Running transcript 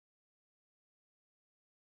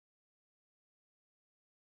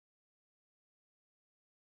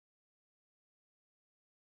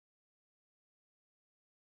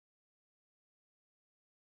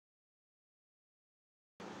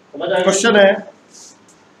Question है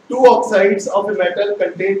two oxides of a metal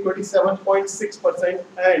contain 27.6%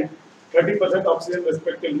 and 30% oxygen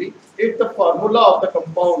respectively. If the formula of the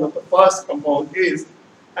compound of the first compound is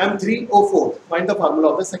M3O4, find the formula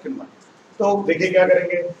of the second one. तो देखिए क्या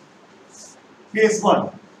करेंगे. Case 1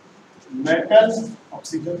 metal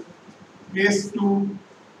oxygen, case 2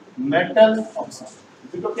 metal oxygen. Is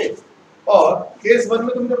it okay? और case 1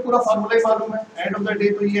 में तुमको पूरा formula ही मालूम है. एंड ऑफ द डे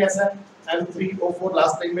तो ये ऐसा है M3O4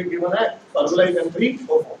 लास्ट टाइम में गिवन है, फार्मूला इज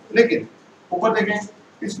M3O4. लेकिन ऊपर देखें,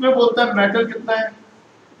 इसमें बोलता है मेटल कितना है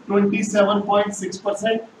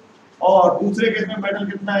 27.6% और दूसरे केस में मेटल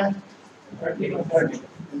कितना है 30.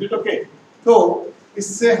 Is it okay? तो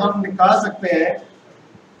इससे हम निकाल सकते हैं,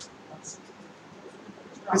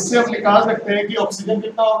 कि ऑक्सीजन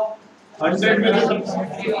कितना होगा 100 में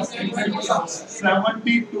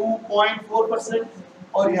 72.4%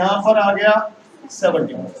 और यहाँ पर आ गया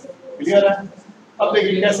 70. क्लियर है? अब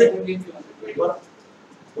देखिए कैसे,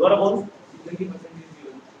 दोबारा बोलो.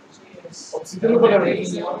 ऑक्सीजन को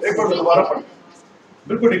एक बार दोबारा पढ़.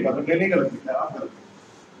 बिल्कुल ठीक बात है, नहीं गलत लिखा है आप गलत.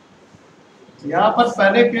 यहाँ पर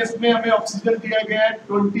पहले केस में हमें ऑक्सीजन दिया गया है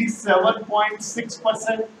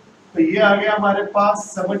 27.6%, तो ये आ गया हमारे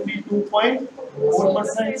पास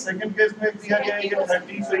 72.4%. सेकंड केस में दिया गया है ये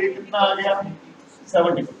 30, तो ये कितना आ गया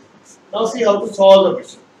 70. Now see how to solve the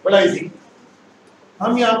question. बड़ा इजी.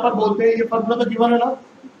 हम यहाँ पर बोलते हैं ये फॉर्मूला तो गिवन है ना,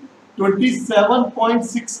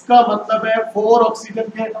 27.6 का मतलब है 4 ऑक्सीजन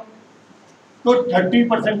के एटम, तो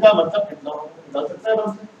 30% का मतलब कितना होगा बता सकते हैं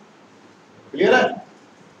हम. क्लियर है?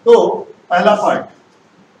 तो पहला पार्ट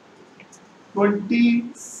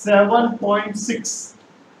 27.6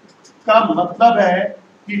 का मतलब है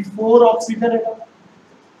कि 4 ऑक्सीजन एटम.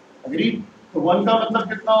 अग्री? तो 1 का मतलब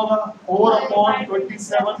कितना होगा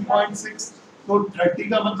 4/27.6, तो 30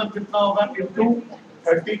 का मतलब कितना होगा into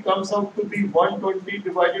 30 comes out to be 120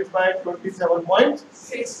 divided by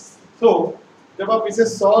 27.6. तो जब आप इसे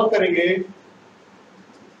सॉल्व करेंगे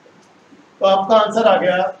तो आपका आंसर आ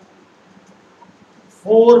गया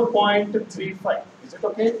 4.35. Is it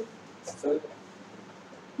okay?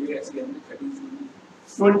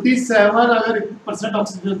 27 अगर %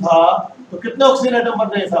 ऑक्सीजन था तो कितने ऑक्सीजन एटम बन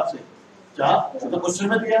रहे हिसाब से 4. तो क्वेश्चन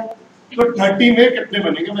में दिया, तो 30 में कितने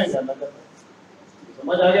बनेंगे मैं जानना चाहता हूँ.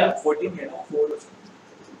 समझ आ गया? 14 है ना 4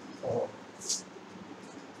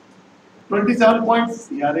 27 पॉइंट्स.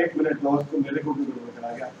 यार एक मिनट लॉस तो मेरे को भी गड़बड़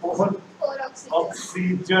आ गया. 4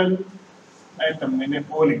 ऑक्सीजन एटम मैंने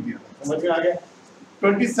 4 लिख दिया. समझ में आ गया?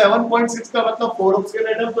 27.6 का मतलब 4 ऑक्सीजन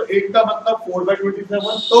एटम, तो एक का मतलब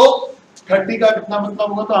 4/27, तो 30 का कितना मतलब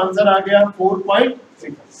होगा, तो आंसर आ गया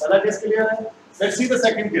 4.35. पहला केस क्लियर है. Let's see the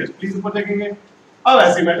second case. Please ऊपर देखेंगे. अब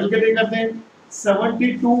ऐसे मेटल के लिए करते हैं.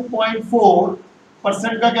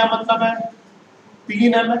 72.4% का क्या मतलब है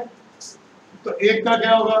 3 mm, तो एक का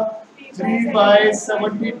क्या होगा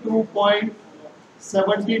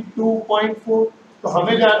 3/72.4. तो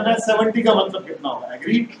हमें जानना है 70 का मतलब कितना होगा.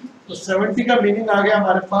 एग्री? तो 70 का मीनिंग आ गया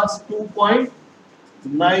हमारे पास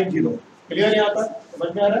 2.90. क्लियर यहाँ पर? समझ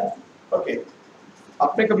में आ रहा है? ओके.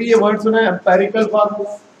 आपने कभी ये वर्ड सुना है एम्पेरिकल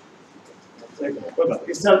फार्मूला?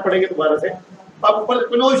 इससे आप पढ़ेंगे दोबारा से. आप ऊपर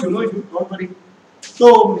नो इशू डोंट वरी. तो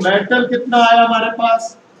मेटल कितना आया हमारे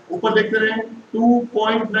पास, ऊपर देखते रहे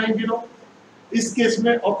 2.90. इस केस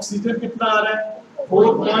में ऑक्सीजन कितना आ रहा है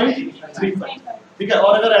 4.35. ठीक है?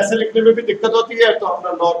 और अगर ऐसे लिखने में भी दिक्कत होती है तो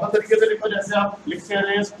अपना नॉर्मल तरीके से लिखो, जैसे आप लिखते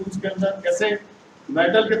रहे हैं स्कूल के अंदर. कैसे?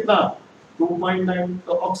 मेटल कितना 2.9,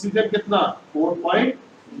 तो ऑक्सीजन कितना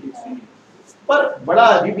 4.3. पर बड़ा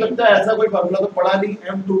अजीब लगता है, ऐसा कोई फार्मूला तो पढ़ा नहीं.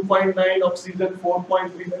 M2.9 ऑक्सीजन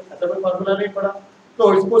 4.3, ऐसा कोई फार्मूला नहीं पढ़ा. तो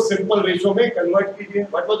इसको सिंपल रेशियो में कन्वर्ट कीजिए.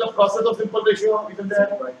 What was the process of simple ratio?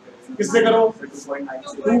 किससे करो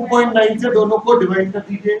 2.9 से दोनों को डिवाइड कर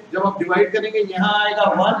दीजिए. जब आप डिवाइड करेंगे यहाँ आएगा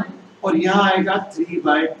 1 और यहाँ आएगा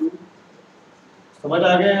 3/2. समझ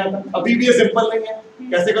आ गया? यहाँ तक अभी भी ये सिंपल नहीं है.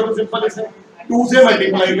 कैसे करूँ सिंपल? इसे 2 से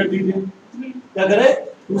मल्टीप्लाई कर दीजिए. क्या करें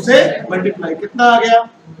 2 से मल्टीप्लाई. कितना आ गया?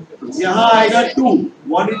 यहाँ आएगा 2,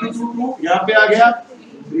 1 × 2, यहाँ पे आ गया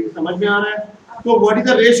 3. समझ में आ रहा है? तो what is the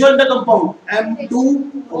ratio in the compound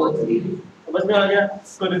M2O3. समझ में आ गया?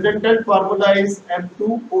 तो रिजल्टेंट फार्मूला इज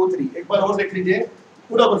M2O3. एक बार और देख लीजिए,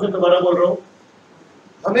 पूरा क्वेश्चन दोबारा बोल रहा हूँ.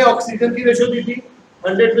 हमें ऑक्सीजन की रेशियो दी थी,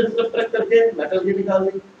 100 में सब्ट्रैक्ट करके मेटल की निकाल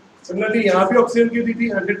दी. सिमिलरली यहाँ भी ऑक्सीजन की दी थी,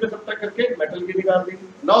 100 में सब्ट्रैक्ट करके मेटल की निकाल दी.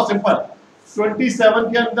 Now simple.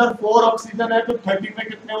 27 के अंदर 4 ऑक्सीजन है, तो 30 में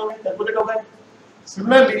कितने होंगे कैलकुलेट हो गए.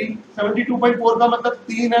 सिमिलरली 72.4 का मतलब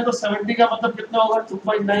 3 है, तो 70 का मतलब कितना होगा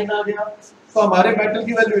 2.9 आ गया. तो हमारे मेटल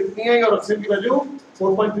की वैल्यू इतनी है और ऑक्सीजन की वैल्यू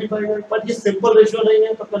 4.35 है. पर ये सिंपल रेशियो नहीं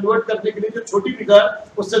है, तो कन्वर्ट करने के लिए जो छोटी फिगर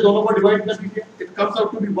उससे दोनों को डिवाइड कर दीजिए. It comes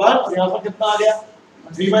out to be 1 और यहाँ पर कितना आ गया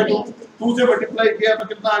 3/2, 2 से मल्टीप्लाई किया तो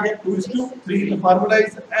कितना आ गया 2:3। तो फार्मूला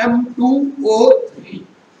इज M2O3।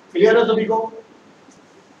 क्लियर है सभी को?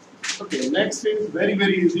 Okay, next is very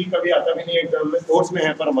very easy, कभी आता भी नहीं एग्जाम में, कोर्स में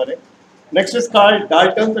है पर हमारे। Next is called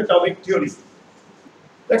Dalton's atomic theory.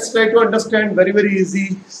 Let's try to understand, very very easy.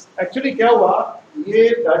 Actually क्या हुआ, ये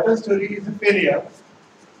Dalton's theory is a failure.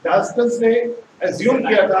 Dalton's ने एज्यूम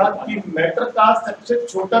किया था कि मैटर का सबसे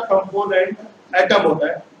छोटा कंपोनेंट एटम होता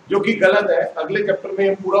है, जो कि गलत है। अगले चैप्टर में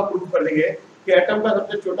हम पूरा प्रूव कर लेंगे कि एटम का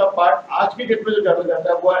सबसे छोटा पार्ट आज की डेट में जो जाना जाता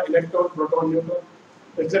है वो है इलेक्ट्रॉन, प्रोटॉन, न्यूट्रॉन।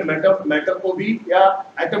 तो इससे मैटर को भी या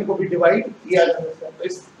एटम को भी डिवाइड किया जा सकता है।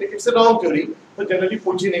 तो इट्स अ रॉन्ग थ्योरी, तो जनरली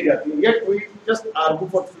पूछी नहीं जाती है। Yet we just argue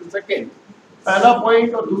for few second. पहला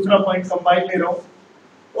पॉइंट और दूसरा पॉइंट कंबाइन ले रहा हूं।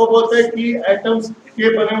 वो बोलते हैं कि एटम्स के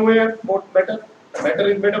बने हुए हैं matter, matter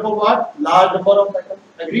is made up of what, large number of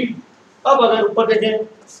atoms. Agreed? अब अगर ऊपर देखें,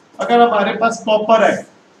 अगर हमारे पास कॉपर है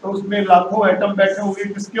तो उसमें लाखों एटम बैठे होंगे,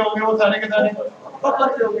 किसके होंगे वो सारे के सारे? कॉपर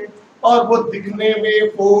के होंगे। और वो दिखने में,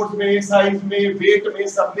 फोर्स में, साइज में, वेट में,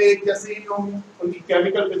 सब में एक जैसे ही होंगे। उनकी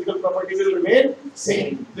chemical physical property will remain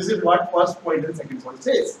same. This is what first point and second point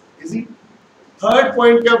says. Easy. Third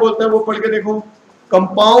point क्या बोलता है वो पढ़ के देखो।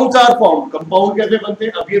 Compounds are form. कंपाउंड कैसे बनते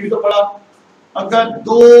हैं अभी अभी तो पढ़ा। अगर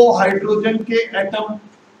दो हाइड्रोजन के एटम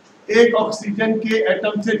एक ऑक्सीजन के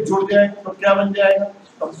एटम से जुड़ जाए तो क्या बन जाएगा?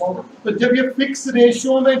 कंपाउंड। तो जब ये फिक्स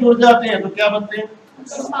रेशियो में जुड़ जाते हैं तो क्या बनते हैं?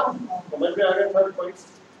 समझ में आ गया third point?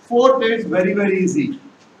 Fourth is very very easy.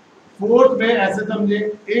 Fourth में ऐसे समझे,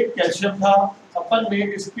 एक कैल्शियम था, अपन ने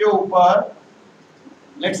इसके ऊपर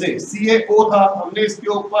लेट्स से CaO था, हमने इसके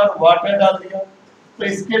ऊपर वाटर डाल दिया, तो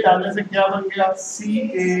इसके डालने से क्या बन गया?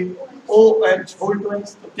 CaOH whole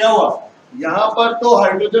twice. तो क्या हुआ, यहाँ पर तो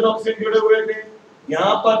हाइड्रोजन ऑक्सीजन जुड़े हुए थे,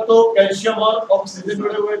 यहाँ पर तो कैल्शियम और ऑक्सीजन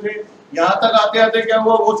जुड़े हुए थे, यहाँ तक आते आते क्या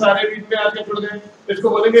हुआ, वो सारे बीच में आके जुड़ गए। तो इसको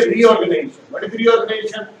बोलेंगे रीऑर्गेनाइजेशन। What is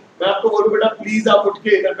reorganisation? मैं आपको बोलूं बेटा प्लीज आप उठ के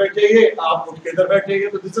इधर बैठ जाइए, आप उठ के इधर बैठ जाइए,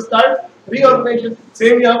 तो this is called reorganisation.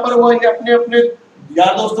 Same यहाँ पर हुआ, ये अपने अपने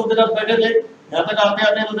यार दोस्तों के साथ बैठे थे, यहाँ तक आते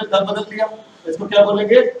आते उन्होंने दर बदल दिया, इसको क्या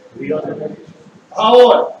बोलेंगे? रीऑर्गेनाइजेशन।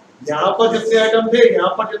 और यहाँ पर जितने एटम थे,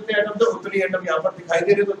 यहाँ पर जितने एटम थे उतनी एटम यहाँ पर दिखाई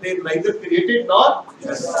दे रहे, तो दे नाइदर क्रिएटेड नॉर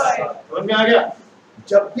डिस्ट्रॉयड। समझ में आ गया?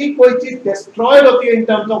 जब भी कोई चीज डिस्ट्रॉयड होती है इन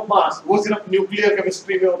टर्म्स ऑफ मास, वो सिर्फ न्यूक्लियर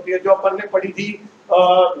केमिस्ट्री में होती है, जो अपन ने पढ़ी थी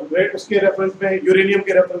उसके रेफरेंस में, यूरेनियम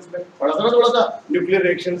के रेफरेंस में पढ़ा था ना थोड़ा सा, न्यूक्लियर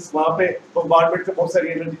रिएक्शंस, वहां पे बॉम्बार्डमेंट से बहुत सारी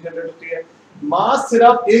एनर्जी जनरेट होती है। मास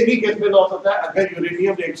सिर्फ एक ही केस में लॉस होता है, अगर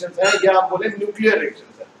यूरेनियम रिएक्शंस है या आप बोले न्यूक्लियर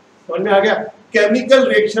रिएक्शंस है। समझ में आ गया? केमिकल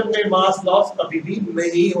रिएक्शन में मास लॉस कभी भी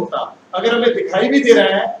नहीं होता। अगर हमें दिखाई भी दे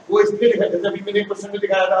रहा है वो इसलिए दिखाई, जैसे अभी मैंने क्वेश्चन में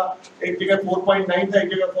दिखाया था, एक जगह 4.9 था, एक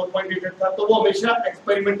जगह 4.8 था, तो वो हमेशा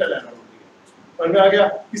एक्सपेरिमेंटल एरर होती है। समझ में आ गया?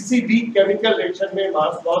 किसी भी केमिकल रिएक्शन में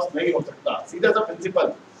मास लॉस नहीं हो सकता, सीधा सा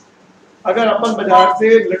प्रिंसिपल। अगर अपन बाजार से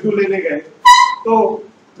लड्डू लेने गए तो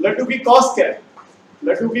लड्डू की कॉस्ट क्या है?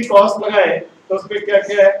 लड्डू की कॉस्ट लगाए तो उसमें क्या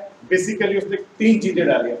क्या है? बेसिकली उसने 3 चीजें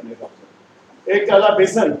डाली अपने हिसाब से। एक डाला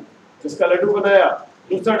बेसन जिसका लड्डू बनाया,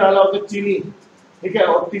 दूसरा डाला उसने चीनी, ठीक है,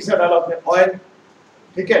 और तीसरा डाला उसने ऑयल,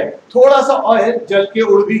 ठीक है। थोड़ा सा ऑयल जल के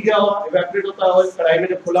उड़ भी गया हो, इवेपोरेट होता है, कढ़ाई में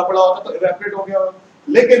जब खुला पड़ा होता तो इवेपोरेट हो गया हो।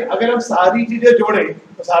 लेकिन अगर हम सारी चीजें जोड़े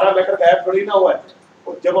तो सारा मैटर गायब थोड़ी ना हुआ है।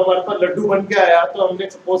 तो जब हमारे पास लड्डू बन के आया तो हमने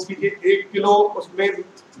सपोज कीजिए 1 किलो उसमें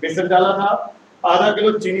बेसन डाला था, आधा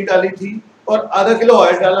किलो चीनी डाली थी और आधा किलो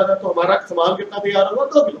ऑयल डाला था, तो हमारा सामान कितना तैयार होगा?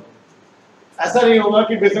 2 किलो। ऐसा नहीं होगा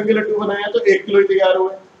कि बेसन के लड्डू बनाया तो 1 किलो ही तैयार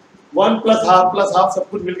हुए। 1 + ½ सब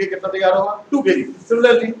कुछ मिलके कितना तैयार होगा? 2 kg।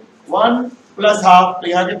 सिमिलरली 1 + ½ तो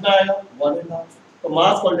यहाँ कितना आएगा? 1.5। तो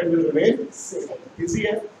मास content will remain same. Easy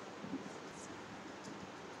है।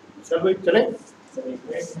 चलो चलें।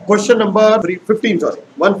 Question number 15, sorry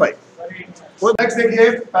 15। तो नेक्स्ट देखिए,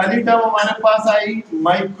 पहली टर्म हमारे पास आई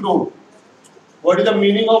micro. What is the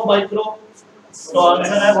meaning of micro? तो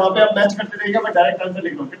आंसर है, वहां पे आप मैच करते रहिएगा, मैं डायरेक्ट आंसर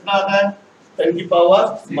लिख रहा हूं। कितना आता है?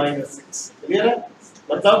 10⁻⁻6। क्लियर है?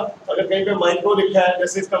 मतलब अगर कहीं पे माइक्रो लिखा है,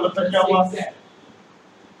 जैसे इसका मतलब क्या हुआ?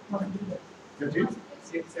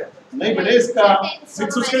 नहीं बेटे, इसका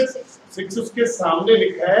 6 उसके सामने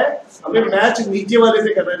लिखा है, हमें मैच नीचे वाले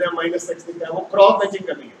से करना है जहाँ -6 लिखा है, वो क्रॉस मैचिंग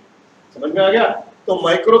करनी है। समझ में आ गया? तो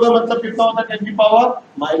माइक्रो का मतलब कितना होता है?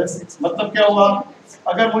 10⁻⁻6। मतलब क्या हुआ?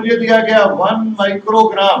 अगर मुझे दिया गया 1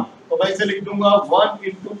 माइक्रोग्राम तो मैं इसे लिख दूंगा 1 ×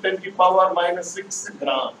 10⁻⁻6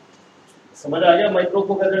 ग्राम। समझ आ गया माइक्रो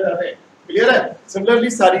को कैसे डालते हैं? क्लियर है? सिमिलरली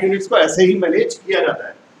सारी यूनिट्स को ऐसे ही मैनेज किया जाता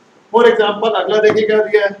है। फॉर एग्जांपल अगला देखिए क्या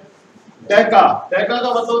दिया है? डेका। डेका का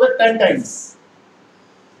मतलब होता है 10 टाइम्स।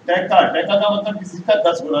 डेका का मतलब किसी का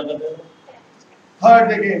 10 गुना कर देना। थर्ड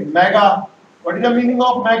देखिए mega. What is the meaning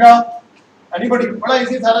of mega? Anybody? बड़ा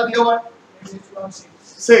इजी सारा दिया हुआ है।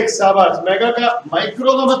 6 शाबाश। मेगा का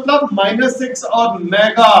माइक्रो का मतलब -6 और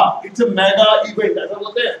mega it's a mega event ऐसा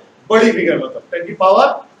बोलते हैं, बड़ी फिगर मतलब 10 की पावर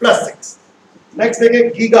 +6। नेक्स्ट देखें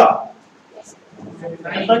गीगा,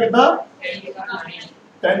 कितना कितना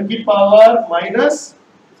 10 की power minus,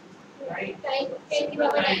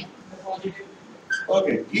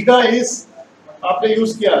 okay giga is आपने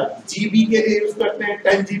यूज किया जीबी के लिए यूज करते हैं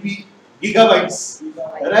 10 जीबी गीगाबाइट्स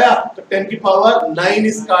है ना, तो 10 की पावर 9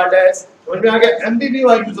 इज कार्ड है। समझ में आ गया। एमबी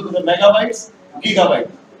वाई यूज होता है मेगाबाइट्स गीगाबाइट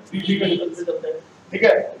 3G का डिफरेंस से करते हैं, ठीक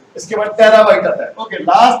है। इसके बाद टेराबाइट आता है। ओके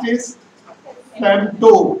लास्ट इज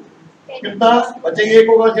फेम्टो, कितना बचेगा एक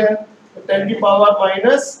होगा जो है तो 10 की पावर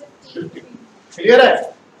 -50। क्लियर है।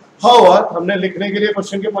 हाउएवर हमने लिखने के लिए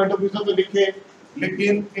क्वेश्चन के पॉइंट ऑफ व्यू से तो लिखे,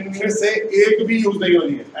 लेकिन इनमें से एक भी यूज नहीं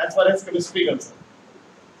होनी है as far as chemistry concern.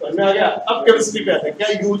 समझ में आ गया। अब केमिस्ट्री पे आते हैं, क्या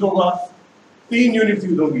यूज होगा। 3 यूनिट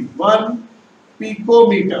यूज होगी। 1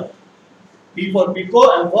 picometre, P for pico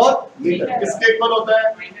and for metre, किसके इक्वल होता है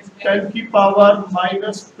 10 की power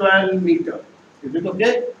 -12 metre. Is it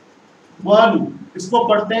okay. 1 इसको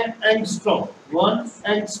पढ़ते हैं एंगस्ट्रॉम, 1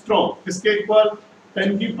 एंगस्ट्रॉम किसके इक्वल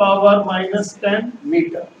 10 की power -10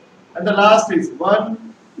 metre. And the last is 1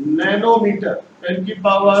 nanometre, 10 की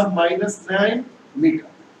पावर -9 मीटर।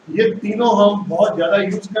 ये तीनों हम बहुत ज्यादा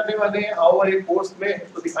यूज करने वाले हैं और एक कोर्स में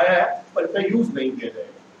तो दिखाया है पर इसका यूज नहीं किया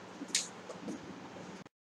जाएगा।